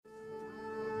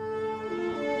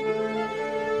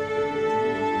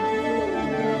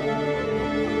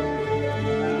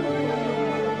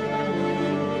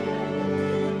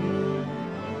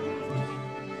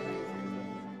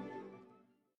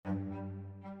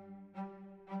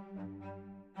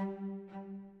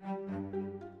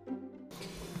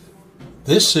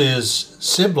This is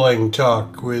Sibling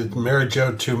Talk with Mary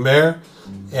Jo Tumer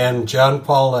and John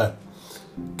Paulette.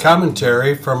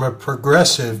 Commentary from a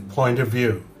progressive point of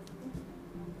view.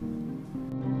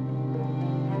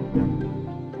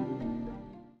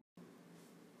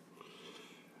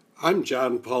 I'm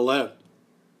John Paulette.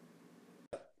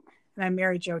 And I'm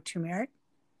Mary Jo Tumer.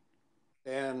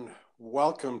 And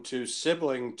welcome to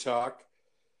Sibling Talk.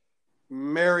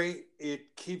 Mary,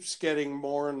 it keeps getting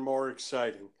more and more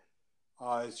exciting.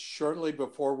 Shortly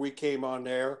before we came on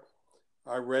air,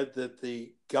 I read that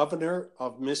the governor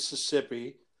of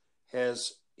Mississippi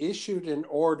has issued an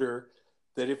order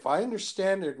that, if I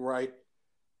understand it right,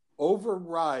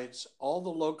 overrides all the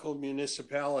local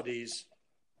municipalities'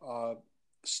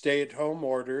 stay-at-home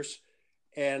orders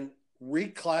and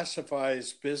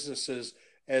reclassifies businesses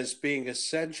as being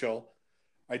essential.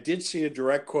 I did see a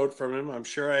direct quote from him. I'm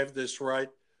sure I have this right,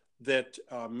 that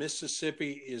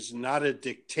Mississippi is not a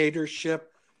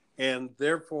dictatorship, and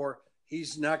therefore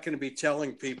he's not going to be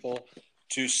telling people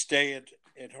to stay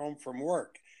at home from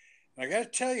work. And I got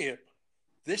to tell you,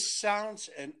 this sounds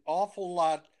an awful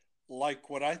lot like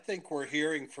what I think we're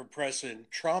hearing from President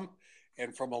Trump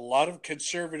and from a lot of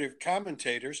conservative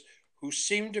commentators who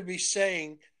seem to be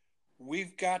saying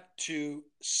we've got to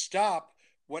stop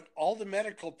what all the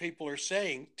medical people are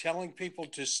saying, telling people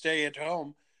to stay at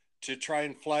home to try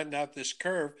and flatten out this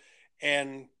curve.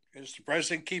 And as the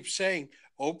president keeps saying,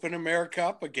 open America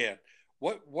up again.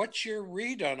 What's your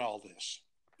read on all this?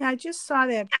 Yeah, I just saw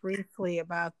that briefly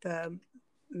about the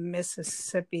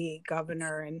Mississippi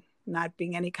governor and not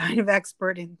being any kind of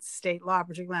expert in state law,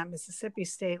 particularly not Mississippi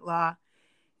state law.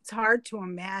 It's hard to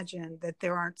imagine that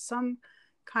there aren't some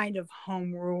kind of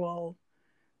home rule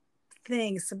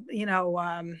things,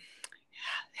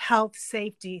 health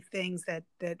safety things that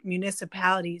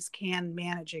municipalities can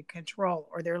manage and control,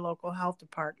 or their local health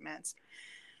departments.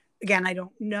 Again, I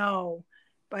don't know,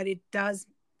 but it does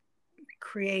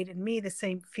create in me the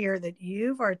same fear that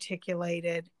you've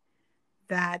articulated,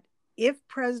 that if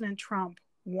President Trump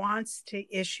wants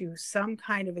to issue some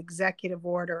kind of executive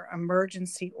order,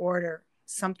 emergency order,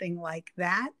 something like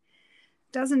that,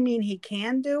 doesn't mean he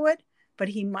can do it, but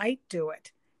he might do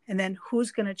it. And then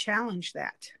who's going to challenge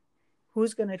that?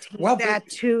 Who's going to take that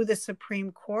to the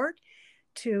Supreme Court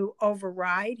to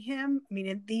override him? I mean,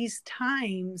 in these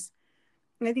times,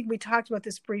 and I think we talked about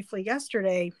this briefly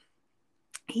yesterday,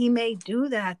 he may do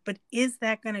that, but is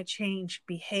that going to change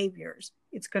behaviors?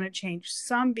 It's going to change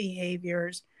some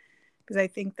behaviors, because I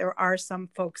think there are some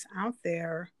folks out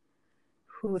there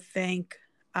who think,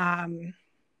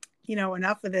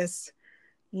 enough of this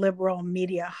liberal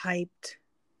media hyped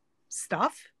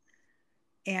stuff,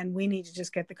 and we need to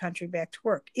just get the country back to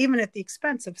work, even at the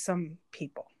expense of some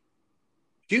people.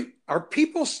 Are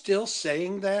people still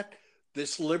saying that,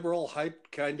 this liberal hyped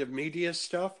kind of media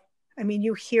stuff? I mean,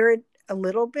 you hear it a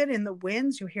little bit in the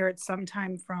winds. You hear it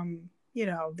sometime from,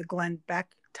 the Glenn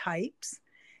Beck types.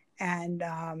 And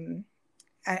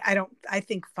I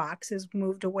think Fox has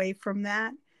moved away from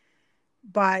that.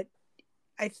 But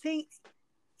I think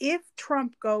if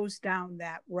Trump goes down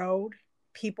that road,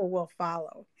 people will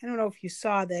follow. I don't know if you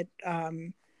saw that,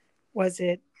 was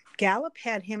it Gallup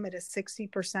had him at a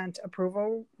 60%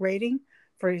 approval rating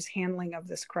for his handling of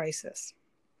this crisis,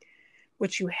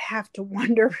 which you have to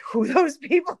wonder who those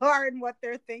people are and what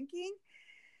they're thinking.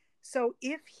 So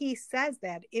if he says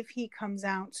that, if he comes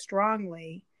out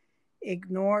strongly,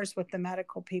 ignores what the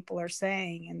medical people are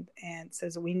saying and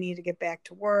says we need to get back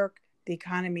to work, the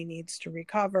economy needs to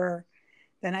recover,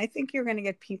 then I think you're going to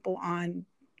get people on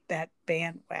that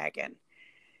bandwagon.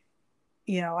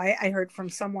 I heard from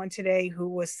someone today who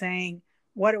was saying,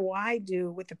 what do I do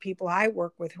with the people I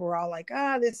work with who are all like,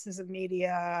 this is a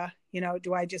media,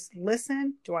 do I just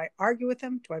listen? Do I argue with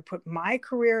them? Do I put my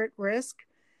career at risk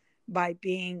by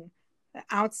being an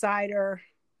outsider,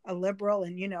 a liberal,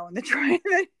 and, in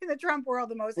the Trump world,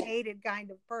 the most hated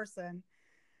kind of person?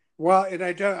 Well, and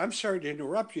I'm sorry to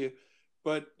interrupt you,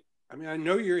 but I mean, I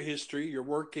know your history, your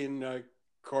work in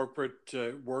corporate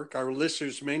work. Our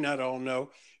listeners may not all know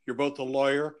you're both a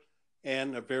lawyer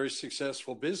and a very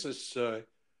successful business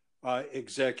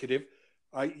executive.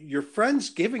 Your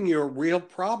friend's giving you a real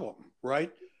problem,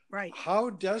 right? Right. How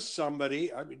does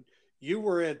somebody, I mean, you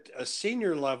were at a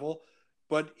senior level,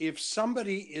 but if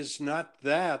somebody is not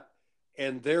that,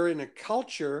 and they're in a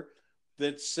culture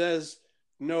that says,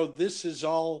 no, this is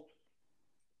all,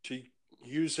 to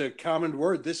use a common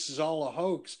word, this is all a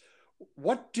hoax,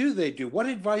 what do they do? What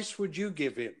advice would you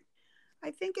give him? I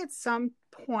think at some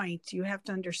point you have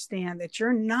to understand that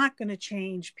you're not going to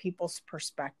change people's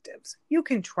perspectives. You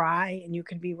can try and you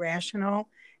can be rational,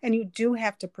 and you do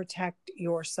have to protect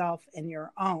yourself and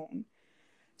your own.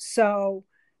 So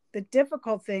the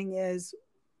difficult thing is,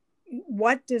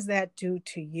 what does that do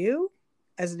to you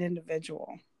as an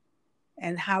individual?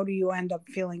 And how do you end up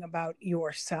feeling about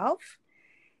yourself?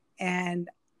 And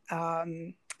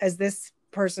as this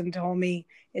person told me,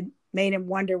 it made him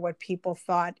wonder what people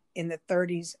thought in the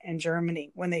 30s in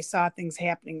Germany when they saw things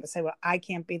happening. They say, well, I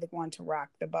can't be the one to rock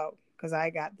the boat because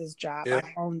I got this job. Yeah.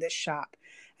 I own this shop.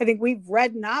 I think we've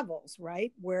read novels,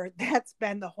 right, where that's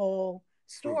been the whole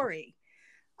story.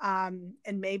 And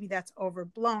maybe that's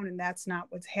overblown and that's not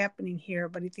what's happening here.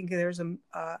 But I think there's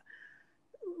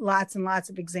lots and lots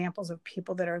of examples of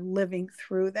people that are living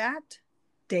through that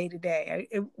day to day.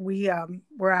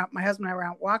 We're out, my husband and I were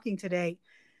out walking today.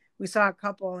 We saw a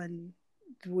couple and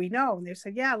we know, and they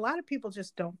said, yeah, a lot of people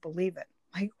just don't believe it.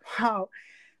 Like, wow,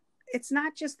 it's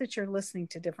not just that you're listening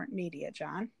to different media,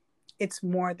 John. It's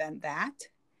more than that.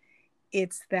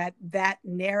 It's that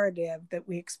narrative that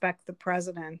we expect the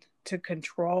president to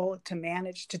control, to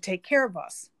manage, to take care of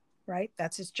us, right?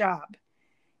 That's his job.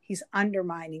 He's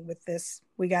undermining with this,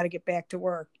 we got to get back to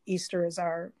work. Easter is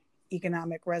our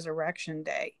economic resurrection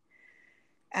day.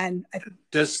 And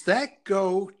does that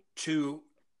go to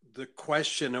the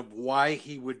question of why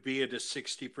he would be at a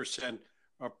 60%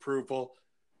 approval?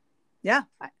 Yeah.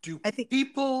 I think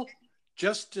people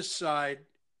just decide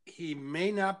he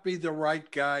may not be the right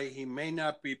guy, he may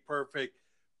not be perfect,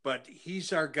 but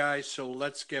he's our guy, so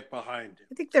let's get behind him?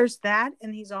 I think there's that,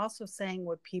 and he's also saying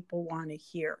what people want to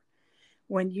hear.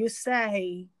 When you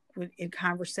say in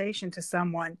conversation to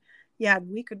someone, yeah,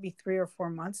 we could be 3 or 4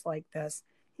 months like this,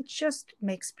 it just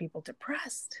makes people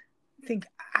depressed. Think,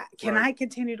 can I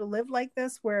continue to live like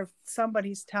this? Where if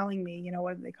somebody's telling me, you know,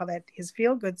 what do they call that? His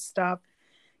feel good stuff.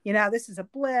 You know, this is a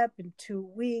blip. In 2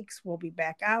 weeks, we'll be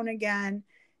back out again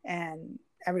and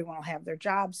everyone will have their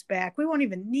jobs back. We won't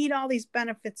even need all these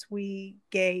benefits we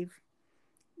gave.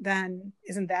 Then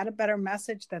isn't that a better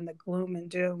message than the gloom and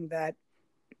doom that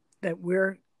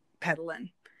we're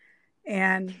peddling?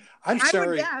 And I'm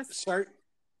sorry. Sorry.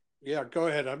 Yeah, go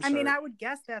ahead. I'm sorry. I mean, I would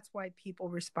guess that's why people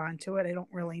respond to it. I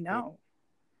don't really know.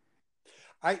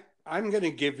 I'm going to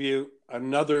give you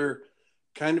another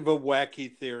kind of a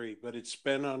wacky theory, but it's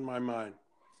been on my mind.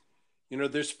 You know,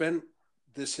 there's been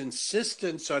this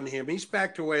insistence on him. He's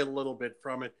backed away a little bit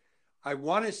from it. I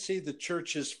want to see the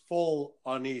churches full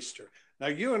on Easter. Now,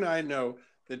 you and I know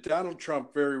that Donald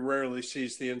Trump very rarely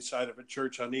sees the inside of a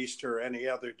church on Easter or any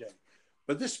other day.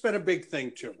 But this has been a big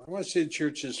thing to him. I want to see the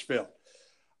churches filled.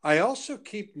 I also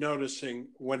keep noticing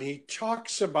when he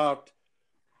talks about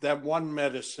that one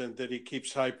medicine that he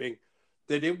keeps hyping,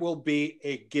 that it will be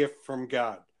a gift from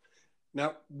God.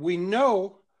 Now, we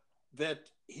know that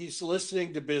he's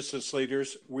listening to business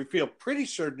leaders. We feel pretty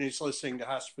certain he's listening to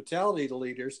hospitality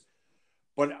leaders.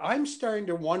 But I'm starting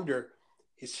to wonder,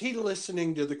 is he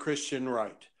listening to the Christian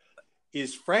right?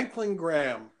 Is Franklin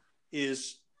Graham,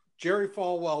 is Jerry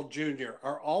Falwell Jr.,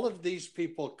 are all of these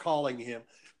people calling him?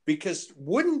 Because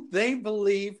wouldn't they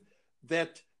believe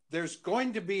that there's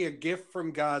going to be a gift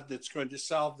from God that's going to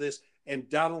solve this, and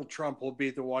Donald Trump will be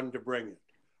the one to bring it?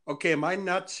 Okay, am I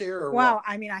nuts here or well, what?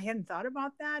 I mean, I hadn't thought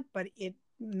about that, but it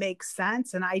makes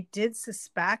sense. And I did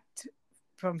suspect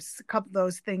from a couple of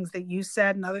those things that you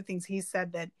said and other things he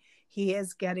said that he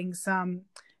is getting some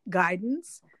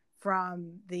guidance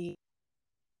from the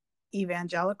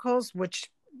evangelicals, which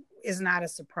is not a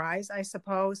surprise, I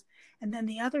suppose. And then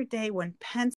the other day when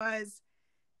Pence was,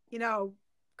 you know,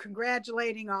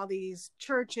 congratulating all these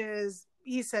churches,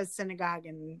 he says synagogue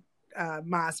and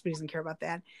mosque, but he doesn't care about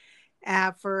that,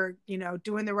 for, you know,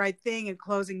 doing the right thing and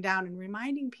closing down and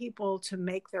reminding people to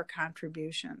make their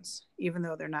contributions, even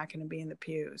though they're not going to be in the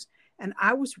pews. And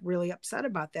I was really upset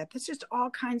about that. That's just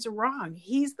all kinds of wrong.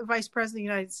 He's the vice president of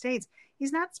the United States.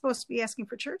 He's not supposed to be asking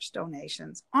for church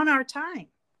donations on our time.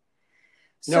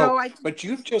 No, but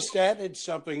you've just added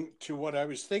something to what I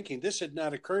was thinking. This had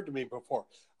not occurred to me before.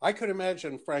 I could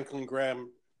imagine Franklin Graham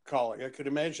calling. I could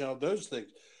imagine all those things.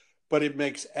 But it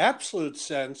makes absolute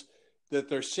sense that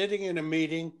they're sitting in a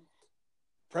meeting.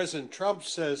 President Trump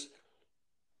says,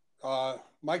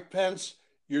 Mike Pence,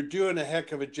 you're doing a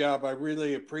heck of a job. I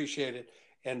really appreciate it.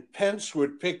 And Pence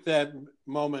would pick that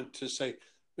moment to say,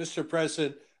 Mr.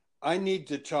 President, I need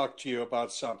to talk to you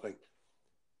about something.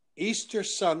 Easter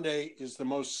Sunday is the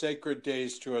most sacred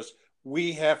days to us.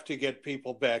 We have to get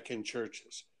people back in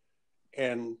churches.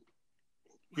 And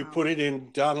you put it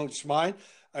in Donald's mind.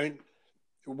 I mean,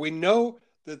 we know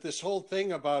that this whole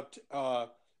thing about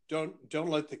don't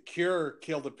let the cure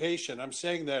kill the patient, I'm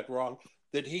saying that wrong,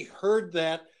 that he heard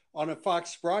that on a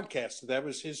Fox broadcast. That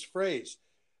was his phrase.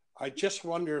 I just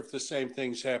wonder if the same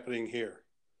thing's happening here.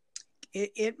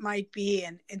 It might be.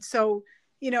 And so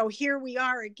here we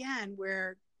are again,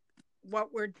 where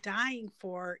what we're dying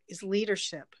for is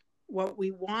leadership. What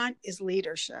we want is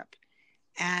leadership.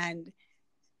 And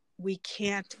we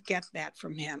can't get that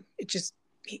from him.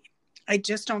 I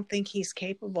just don't think he's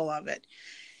capable of it.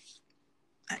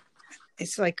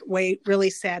 It's like really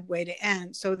sad way to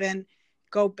end. So then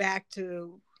go back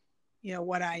to,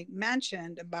 what I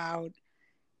mentioned about,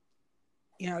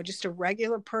 just a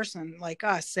regular person like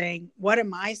us saying, what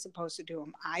am I supposed to do?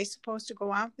 Am I supposed to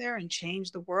go out there and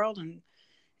change the world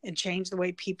and change the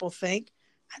way people think?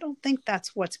 I don't think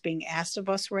that's what's being asked of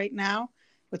us right now.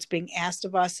 What's being asked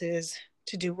of us is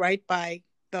to do right by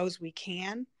those we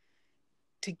can,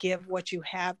 to give what you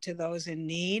have to those in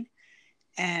need,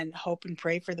 and hope and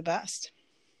pray for the best.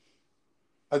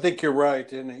 I think you're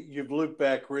right. And you've looped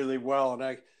back really well. And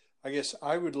I guess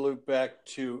I would loop back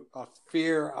to a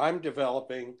fear I'm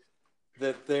developing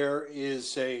that there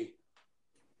is a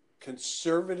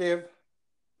conservative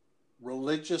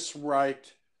religious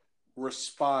right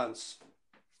response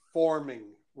forming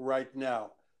right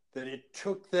now, that it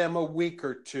took them a week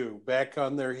or two back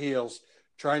on their heels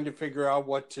trying to figure out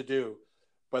what to do,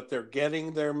 but they're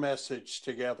getting their message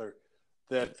together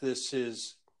that this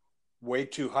is way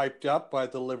too hyped up by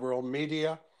the liberal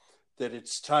media, that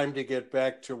it's time to get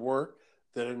back to work,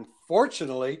 that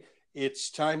unfortunately it's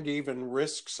time to even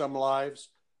risk some lives,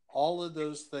 all of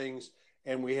those things,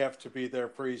 and we have to be there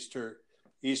for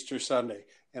Easter Sunday.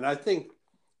 And I think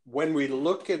when we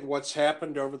look at what's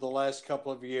happened over the last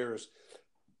couple of years,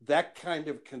 that kind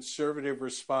of conservative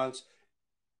response,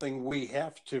 thing we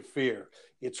have to fear.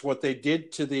 It's what they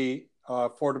did to the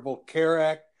Affordable Care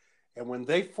Act, and when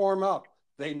they form up,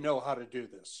 they know how to do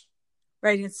this.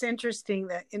 Right. It's interesting.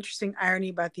 The interesting irony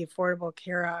about the Affordable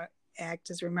Care Act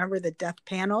is, remember the death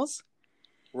panels?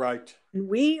 Right.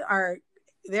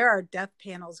 There are death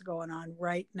panels going on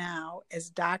right now as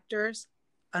doctors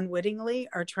unwittingly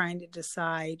are trying to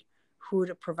decide who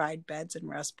to provide beds and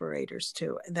respirators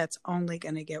to. And that's only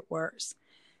going to get worse.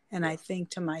 And I think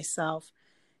to myself,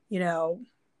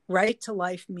 right to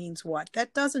life means what?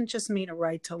 That doesn't just mean a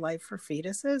right to life for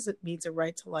fetuses. It means a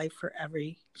right to life for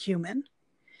every human.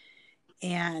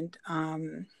 And,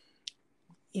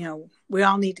 we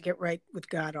all need to get right with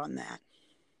God on that.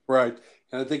 Right.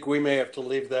 And I think we may have to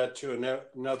leave that to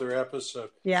another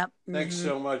episode. Yeah. Thanks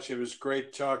so much. It was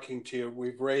great talking to you.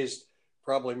 We've raised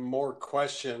probably more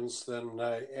questions than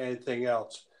anything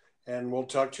else. And we'll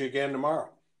talk to you again tomorrow.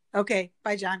 Okay.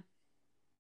 Bye, John.